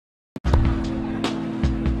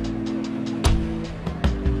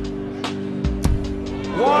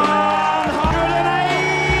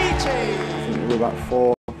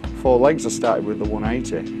about four legs I started with the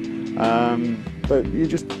 180. But you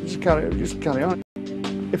just carry on.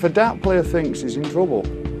 If a dart player thinks he's in trouble,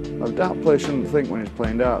 a dart player shouldn't think when he's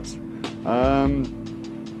playing darts.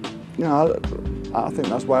 You know, I think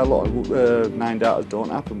that's why a lot of 9 darters don't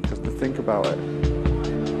happen, because they think about it.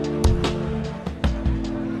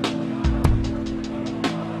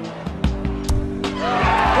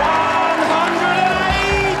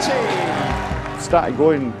 Started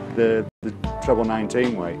going the treble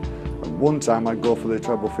 19 way. At one time I'd go for the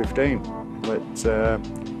treble 15, but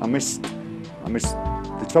I missed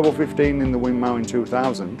the treble 15 in the Winmau in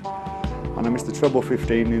 2000, and I missed the treble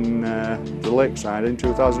 15 in the Lakeside in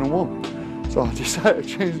 2001. So I decided to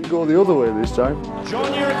change and go the other way this time.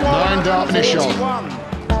 9 dart finish on.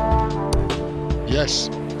 Yes,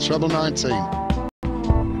 treble 19.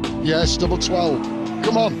 Yes, double 12.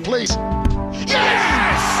 Come on, please. Yes!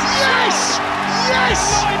 Yes!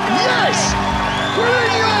 Yes! Yes! We're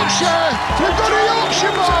in Yorkshire! We've got a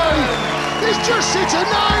Yorkshire boy! He's just hit a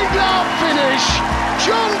 9 dart finish!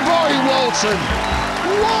 John Boy Walton!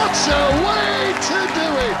 What a way to do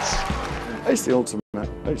it! It's the ultimate.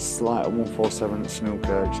 It's like a 147 at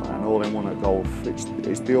snooker, it's like an all-in-one at golf. It's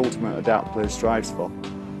the ultimate a dart player strives for.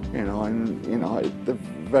 You know, and you know, they're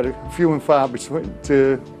very few and far between.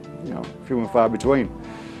 Few and far between.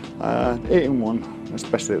 8-1,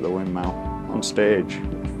 especially at the Winmau on stage,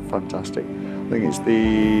 fantastic. I think it's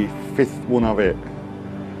the 5th one of it,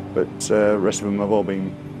 but the rest of them have all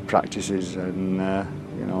been practices, and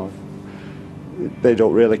you know, they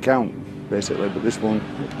don't really count basically. But this one,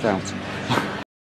 it counts.